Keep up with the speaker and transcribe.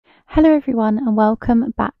Hello everyone and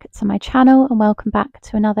welcome back to my channel and welcome back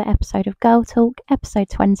to another episode of Girl Talk, episode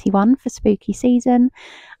 21 for spooky season.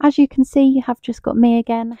 As you can see, you have just got me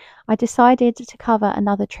again. I decided to cover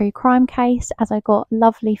another true crime case as I got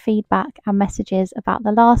lovely feedback and messages about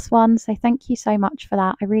the last one, so thank you so much for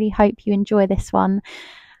that. I really hope you enjoy this one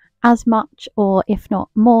as much or if not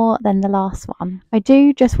more than the last one. I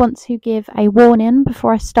do just want to give a warning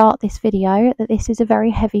before I start this video that this is a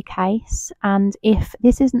very heavy case, and if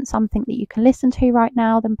this isn't something that you can listen to right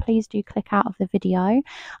now, then please do click out of the video.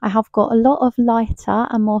 I have got a lot of lighter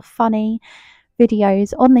and more funny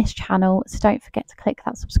videos on this channel, so don't forget to click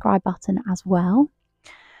that subscribe button as well.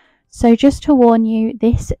 So just to warn you,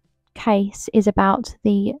 this case is about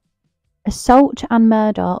the assault and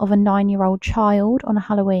murder of a 9-year-old child on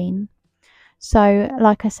Halloween. So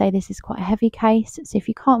like I say, this is quite a heavy case, so if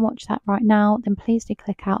you can't watch that right now, then please do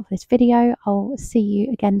click out of this video. I'll see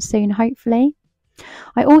you again soon, hopefully.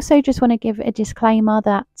 I also just want to give a disclaimer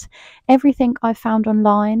that everything I found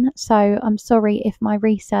online, so I'm sorry if my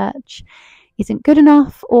research isn't good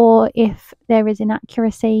enough or if there is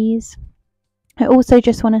inaccuracies. I also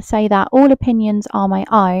just want to say that all opinions are my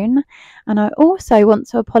own, and I also want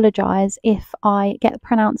to apologise if I get the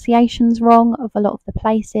pronunciations wrong of a lot of the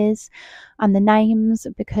places and the names,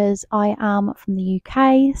 because I am from the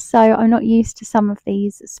UK, so I'm not used to some of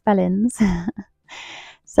these spellings.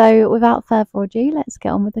 So without further ado, let's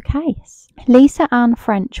get on with the case. Lisa Ann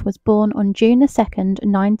French was born on June the 2nd,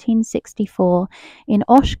 1964 in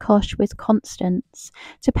Oshkosh, Wisconsin,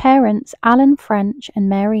 to parents Alan French and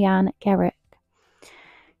Mary Ann Garrett.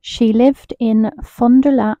 She lived in Fond du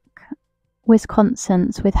Lac, Wisconsin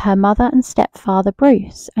with her mother and stepfather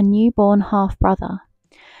Bruce and newborn half-brother.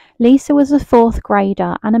 Lisa was a 4th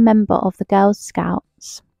grader and a member of the Girl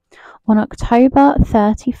Scouts. On October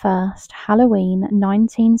 31st, Halloween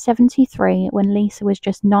 1973, when Lisa was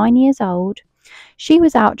just 9 years old, she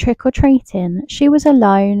was out trick-or-treating. She was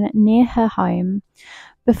alone near her home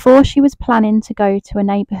before she was planning to go to a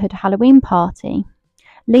neighbourhood Halloween party.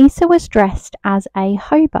 Lisa was dressed as a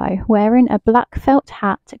hobo, wearing a black felt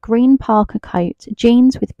hat, green parka coat,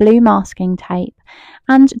 jeans with blue masking tape,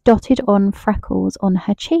 and dotted on freckles on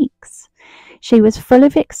her cheeks. She was full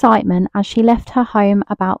of excitement as she left her home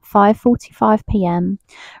about 5:45 p.m,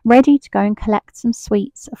 ready to go and collect some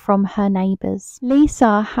sweets from her neighbours.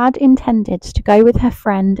 Lisa had intended to go with her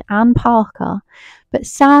friend Anne Parker, but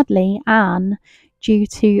sadly Anne, due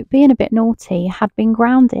to being a bit naughty, had been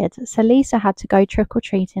grounded, so Lisa had to go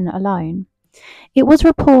trick-or-treating alone. It was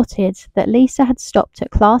reported that Lisa had stopped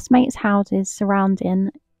at classmates' houses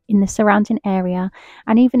in the surrounding area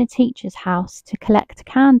and even a teacher's house to collect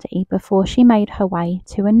candy before she made her way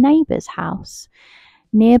to a neighbour's house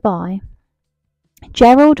nearby.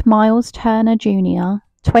 Gerald Miles Turner Jr.,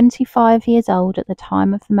 25 years old at the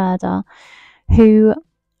time of the murder, who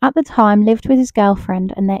at the time lived with his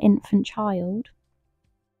girlfriend and their infant child.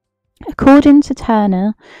 According to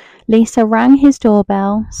Turner, Lisa rang his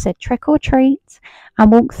doorbell, said trick or treat,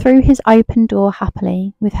 and walked through his open door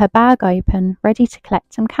happily, with her bag open, ready to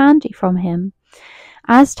collect some candy from him.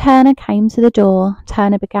 As Turner came to the door,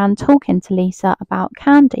 Turner began talking to Lisa about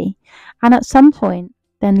candy, and at some point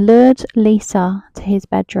then lured Lisa to his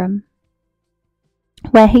bedroom,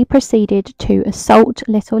 where he proceeded to assault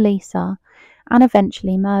little Lisa and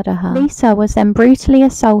eventually murder her. Lisa was then brutally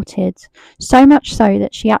assaulted, so much so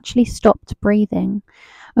that she actually stopped breathing.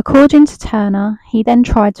 According to Turner, he then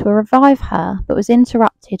tried to revive her, but was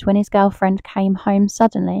interrupted when his girlfriend came home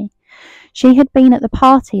suddenly. She had been at the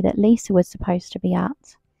party that Lisa was supposed to be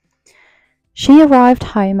at. She arrived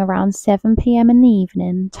home around 7 p.m. in the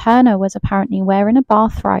evening. Turner was apparently wearing a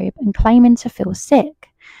bathrobe and claiming to feel sick.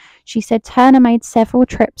 She said Turner made several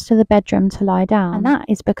trips to the bedroom to lie down, and that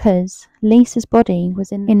is because Lisa's body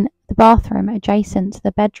was in the bathroom adjacent to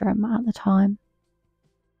the bedroom at the time.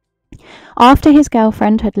 After his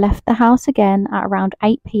girlfriend had left the house again at around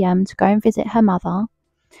 8 p.m. to go and visit her mother,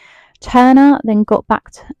 Turner then got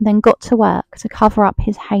to work to cover up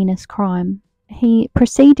his heinous crime. He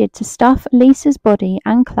proceeded to stuff Lisa's body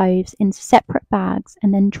and clothes into separate bags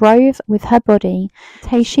and then drove with her body to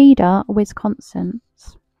Tayshida, Wisconsin,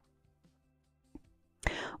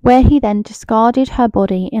 where he then discarded her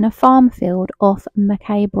body in a farm field off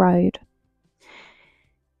McCabe Road.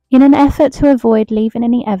 In an effort to avoid leaving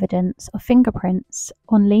any evidence of fingerprints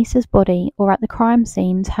on Lisa's body or at the crime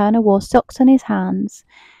scene, Turner wore socks on his hands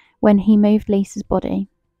when he moved Lisa's body.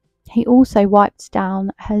 He also wiped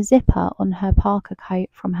down her zipper on her parka coat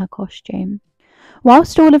from her costume.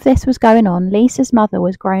 Whilst all of this was going on, Lisa's mother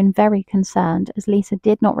was growing very concerned as Lisa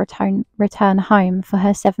did not return home for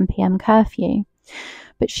her 7 p.m. curfew.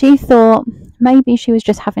 but she thought maybe she was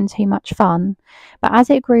just having too much fun. But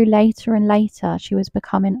as it grew later and later, she was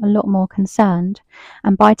becoming a lot more concerned,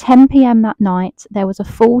 and by 10 p.m. that night, there was a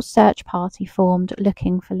full search party formed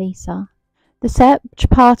looking for Lisa. The search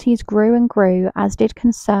parties grew and grew, as did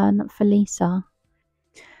concern for Lisa.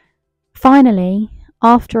 Finally,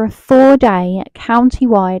 after a 4-day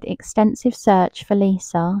county-wide extensive search for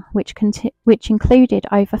Lisa, which included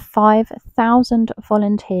over 5,000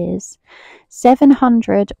 volunteers,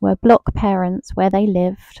 700 were block parents where they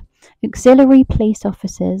lived, auxiliary police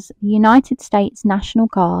officers, the United States National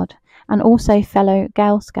Guard, and also fellow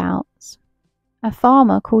Girl Scouts. A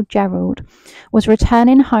farmer called Gerald was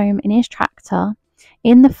returning home in his tractor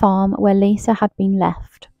in the farm where Lisa had been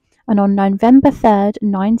left, and on November 3rd,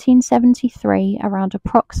 1973, around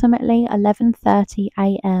approximately 11:30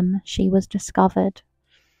 a.m., she was discovered.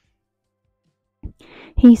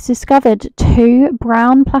 He's discovered 2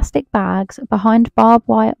 brown plastic bags behind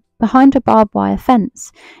a barbed wire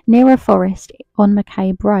fence near a forest on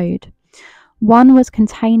McCabe Road. One was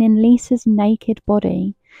containing Lisa's naked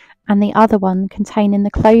body, and the other one containing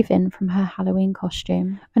the clothing from her Halloween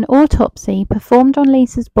costume. An autopsy performed on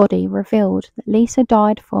Lisa's body revealed that Lisa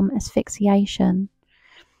died from asphyxiation,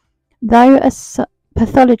 though a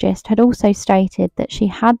pathologist had also stated that she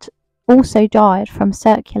had also died from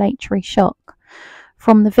circulatory shock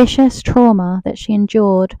from the vicious trauma that she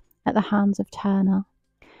endured at the hands of Turner.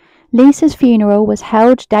 Lisa's funeral was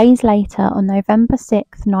held days later on November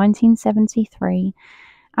 6, 1973,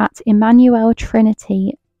 at Emmanuel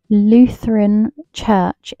Trinity Lutheran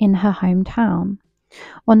Church in her hometown.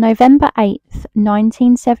 On November 8,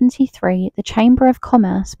 1973, the Chamber of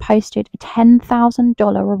Commerce posted a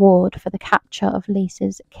 $10,000 reward for the capture of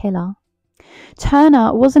Lisa's killer.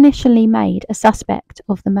 Turner was initially made a suspect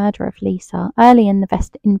of the murder of Lisa early in the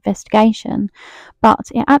investigation,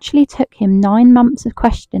 but it actually took him 9 months of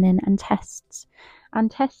questioning and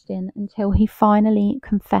testing until he finally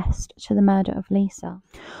confessed to the murder of Lisa.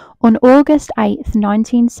 On August 8,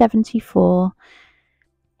 1974,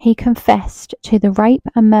 he confessed to the rape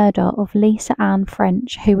and murder of Lisa Ann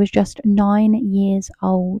French, who was just 9 years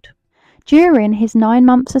old. During his 9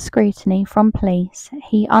 months of scrutiny from police,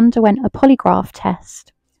 he underwent a polygraph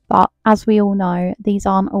test, but as we all know, these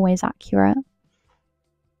aren't always accurate.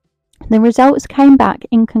 The results came back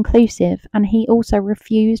inconclusive, and he also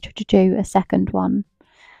refused to do a second one.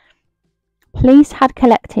 Police had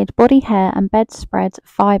collected body hair and bedspread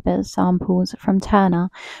fibres samples from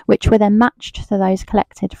Turner, which were then matched to those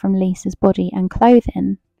collected from Lisa's body and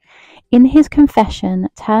clothing. In his confession,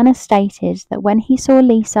 Turner stated that when he saw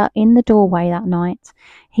Lisa in the doorway that night,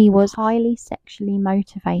 he was highly sexually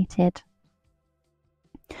motivated.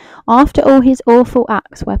 After all his awful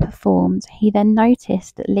acts were performed, he then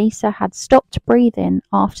noticed that Lisa had stopped breathing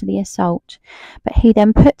after the assault, but he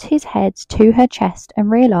then put his head to her chest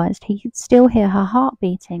and realised he could still hear her heart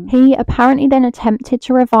beating. He apparently then attempted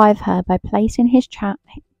to revive her by placing his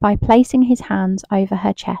hands over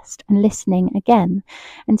her chest and listening again,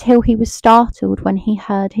 until he was startled when he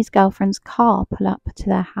heard his girlfriend's car pull up to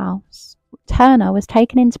their house. Turner was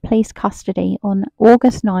taken into police custody on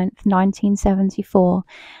August 9, 1974,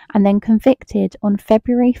 and then convicted on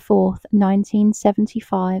February 4,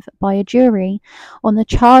 1975 by a jury on the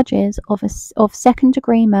charges of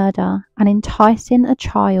second-degree murder and enticing a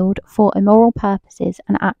child for immoral purposes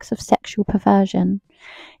and acts of sexual perversion.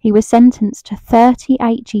 He was sentenced to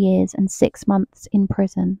 38 years and 6 months in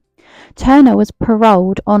prison. Turner was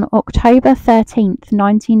paroled on October 13,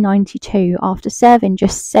 1992, after serving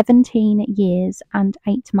just 17 years and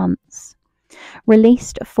 8 months.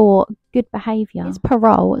 Released for good behaviour, his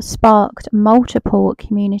parole sparked multiple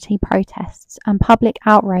community protests and public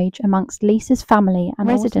outrage amongst Lisa's family and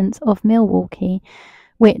residents of Milwaukee,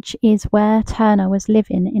 which is where Turner was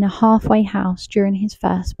living in a halfway house during his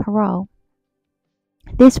first parole.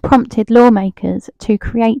 This prompted lawmakers to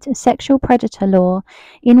create a sexual predator law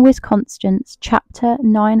in Wisconsin's Chapter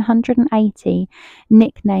 980,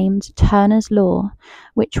 nicknamed Turner's Law,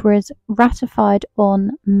 which was ratified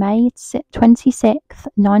on May 26,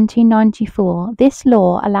 1994. This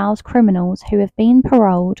law allows criminals who have been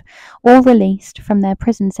paroled or released from their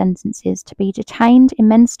prison sentences to be detained in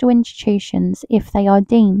mental institutions if they are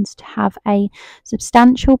deemed to have a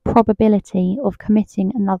substantial probability of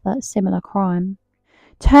committing another similar crime.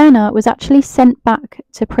 Turner was actually sent back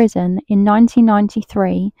to prison in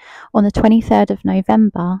 1993 on the 23rd of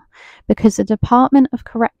November because the Department of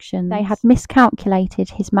Corrections had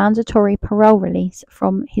miscalculated his mandatory parole release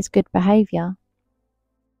from his good behaviour.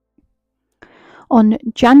 On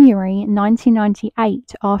January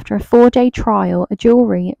 1998, after a 4-day trial, a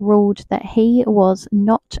jury ruled that he was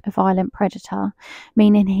not a violent predator,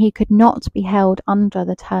 meaning he could not be held under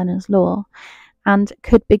the Turner's law and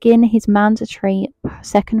could begin his mandatory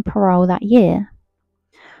second parole that year.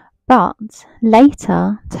 But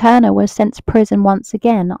later, Turner was sent to prison once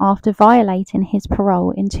again after violating his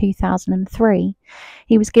parole in 2003.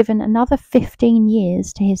 He was given another 15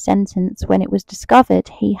 years to his sentence when it was discovered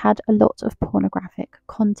he had a lot of pornographic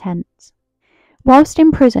content. Whilst in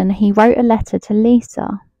prison, he wrote a letter to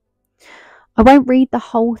Lisa. I won't read the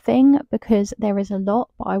whole thing because there is a lot,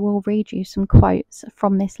 but I will read you some quotes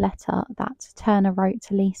from this letter that Turner wrote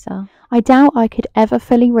to Lisa. I doubt I could ever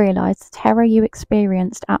fully realise the terror you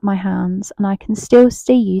experienced at my hands, and I can still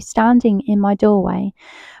see you standing in my doorway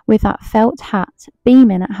with that felt hat,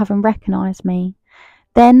 beaming at having recognised me.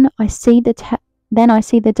 Then I see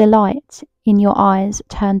the delight in your eyes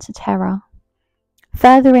turn to terror.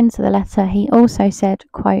 Further into the letter, he also said,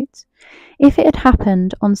 quote, "If it had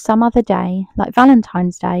happened on some other day, like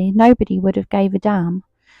Valentine's Day, nobody would have gave a damn,"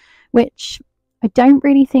 which I don't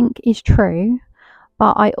really think is true,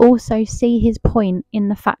 but I also see his point in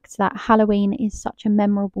the fact that Halloween is such a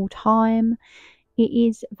memorable time. It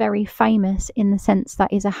is very famous in the sense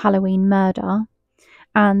that is a Halloween murder,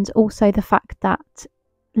 and also the fact that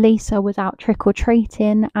Lisa was out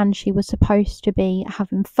trick-or-treating and she was supposed to be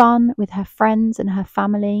having fun with her friends and her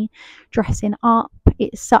family, dressing up.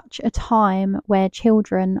 It's such a time where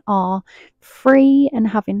children are free and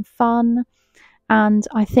having fun, and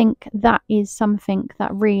I think that is something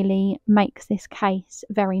that really makes this case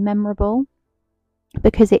very memorable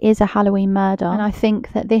because it is a Halloween murder, and I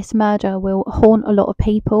think that this murder will haunt a lot of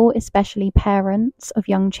people, especially parents of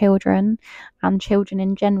young children and children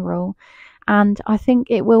in general. And I think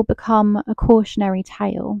it will become a cautionary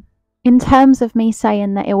tale. In terms of me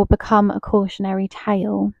saying that it will become a cautionary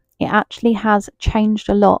tale, it actually has changed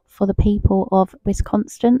a lot for the people of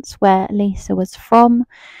Wisconsin, where Lisa was from.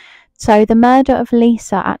 So the murder of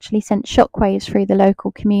Lisa actually sent shockwaves through the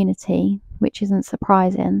local community, which isn't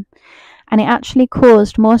surprising. And it actually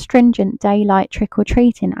caused more stringent daylight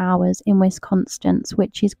trick-or-treating hours in Wisconsin,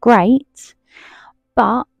 which is great.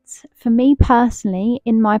 But for me personally,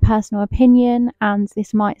 in my personal opinion, and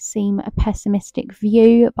this might seem a pessimistic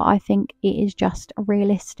view, but I think it is just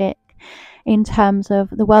realistic in terms of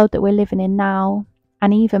the world that we're living in now,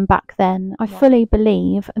 and even back then. I fully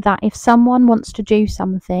believe that if someone wants to do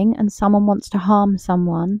something and someone wants to harm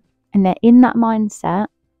someone, and they're in that mindset,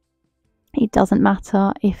 it doesn't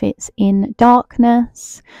matter if it's in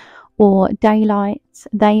darkness or daylight,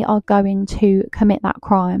 they are going to commit that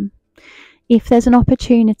crime. If there's an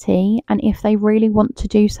opportunity and if they really want to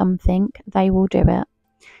do something, they will do it.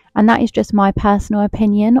 And that is just my personal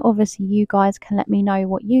opinion. Obviously, you guys can let me know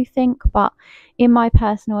what you think, but in my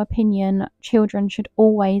personal opinion, children should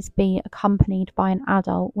always be accompanied by an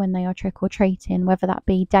adult when they are trick-or-treating, whether that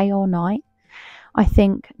be day or night. I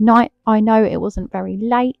think night, I know it wasn't very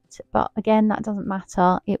late, but again, that doesn't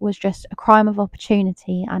matter. It was just a crime of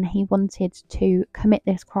opportunity and he wanted to commit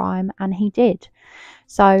this crime and he did.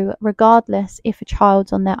 So regardless if a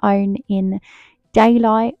child's on their own in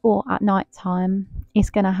daylight or at night time, it's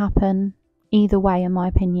going to happen either way, in my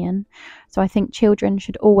opinion. So I think children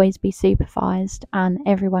should always be supervised and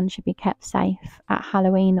everyone should be kept safe at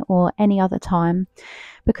Halloween or any other time.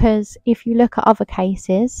 Because if you look at other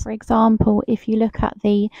cases, for example, if you look at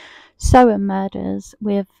the Soham murders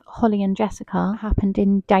with Holly and Jessica, happened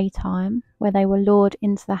in daytime, where they were lured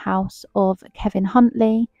into the house of Kevin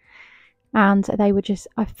Huntley, and they were just,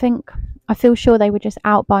 I feel sure they were just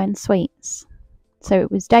out buying sweets. So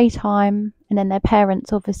it was daytime, and then their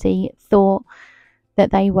parents obviously thought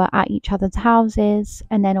that they were at each other's houses,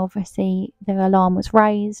 and then obviously the alarm was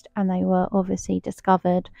raised and they were obviously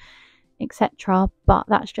discovered, etc. But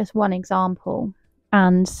that's just one example.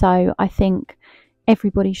 And so I think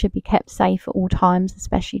everybody should be kept safe at all times,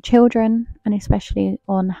 especially children, and especially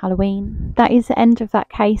on Halloween. That is the end of that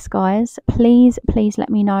case, guys. Please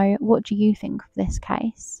let me know, what do you think of this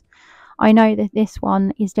case? I know that this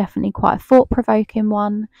one is definitely quite a thought-provoking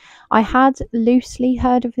one. I had loosely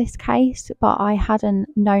heard of this case, but I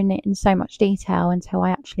hadn't known it in so much detail until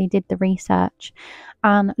I actually did the research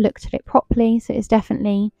and looked at it properly. So it's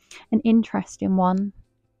definitely an interesting one,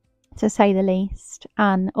 to say the least,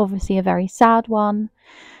 and obviously a very sad one.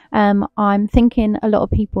 I'm thinking a lot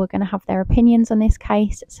of people are going to have their opinions on this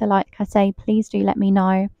case. So like I say, please do let me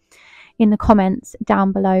know in the comments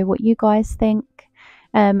down below what you guys think.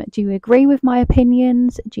 Do you agree with my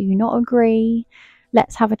opinions? Do you not agree?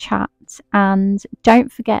 Let's have a chat, and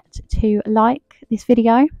don't forget to like this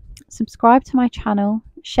video, subscribe to my channel,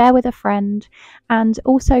 share with a friend, and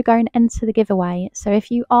also go and enter the giveaway. So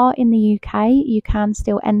if you are in the UK, you can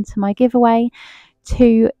still enter my giveaway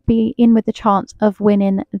to be in with the chance of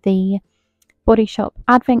winning the Body Shop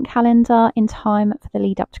advent calendar in time for the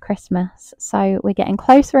lead up to Christmas. So we're getting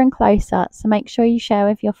closer and closer, so make sure you share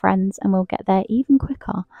with your friends and we'll get there even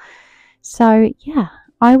quicker. So yeah,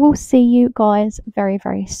 I will see you guys very,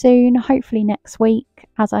 very soon, hopefully next week.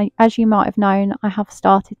 As you might have known, I have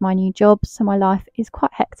started my new job, so my life is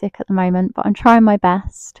quite hectic at the moment, but I'm trying my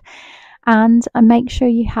best. And make sure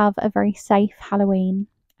you have a very safe Halloween,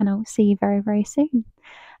 and I'll see you very, very soon.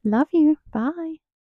 Love you. Bye.